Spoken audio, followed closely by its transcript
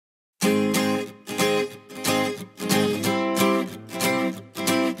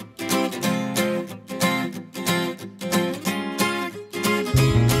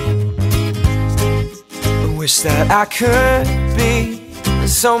wish that I could be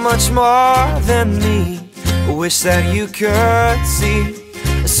so much more than me. I wish that you could see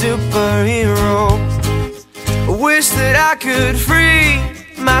a superhero. I wish that I could free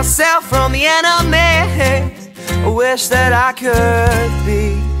myself from the enemy. I wish that I could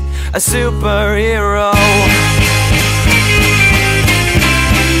be a superhero.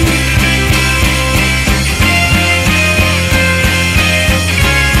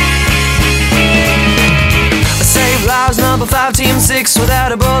 Save lives, number 5, team 6.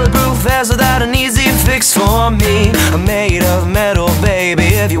 Without a bulletproof vest, without an easy fix for me. I'm made of metal, baby.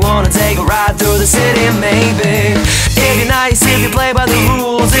 If you wanna take a ride through the city, maybe. If you're nice, if you play by the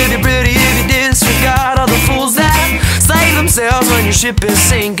rules, if you're pretty, if you disregard all the fools that slay themselves when your ship is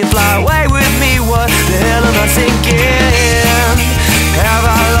sinking, fly away with me, what the hell am I thinking? Have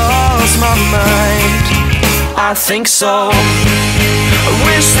I lost my mind? I think so. I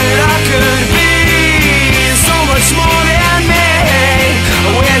wish that I could be so much more than me. I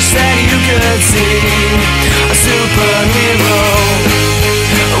wish that you could see a superhero.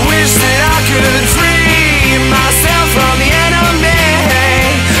 I wish that I could free myself from the enemy.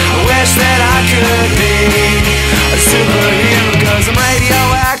 I wish that I could be a superhero. Cause I'm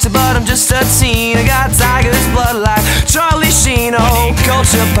radioactive, but I'm just a teen. I got tiger's blood like Charlie Sheen. Oh,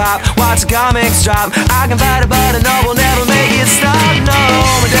 culture pop, watch the comics drop. I can fight it, but I know we'll never make it stop. No,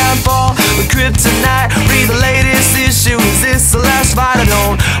 my downfall, my kryptonite. Read the latest issue, is this the last fight? I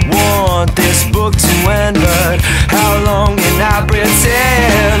don't want this book to end, but how long can I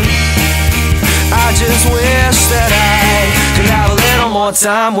pretend? I just wish that I could have a little more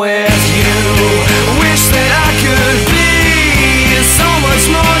time with you. I wish that I could be so much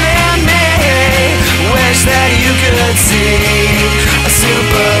more than me. I wish that you could see a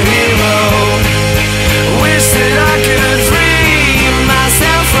superhero. I wish that I could free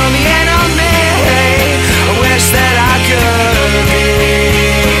myself from the enemy. I wish that I could be.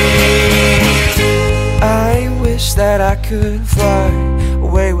 I wish that I could fly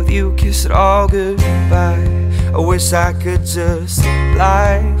away with you, kiss it all goodbye. I wish I could just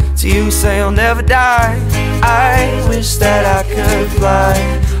lie to you, say I'll never die. I wish that I could fly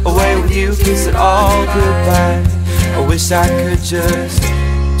away with you, kiss it all goodbye. I wish I could just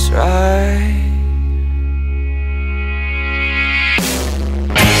try.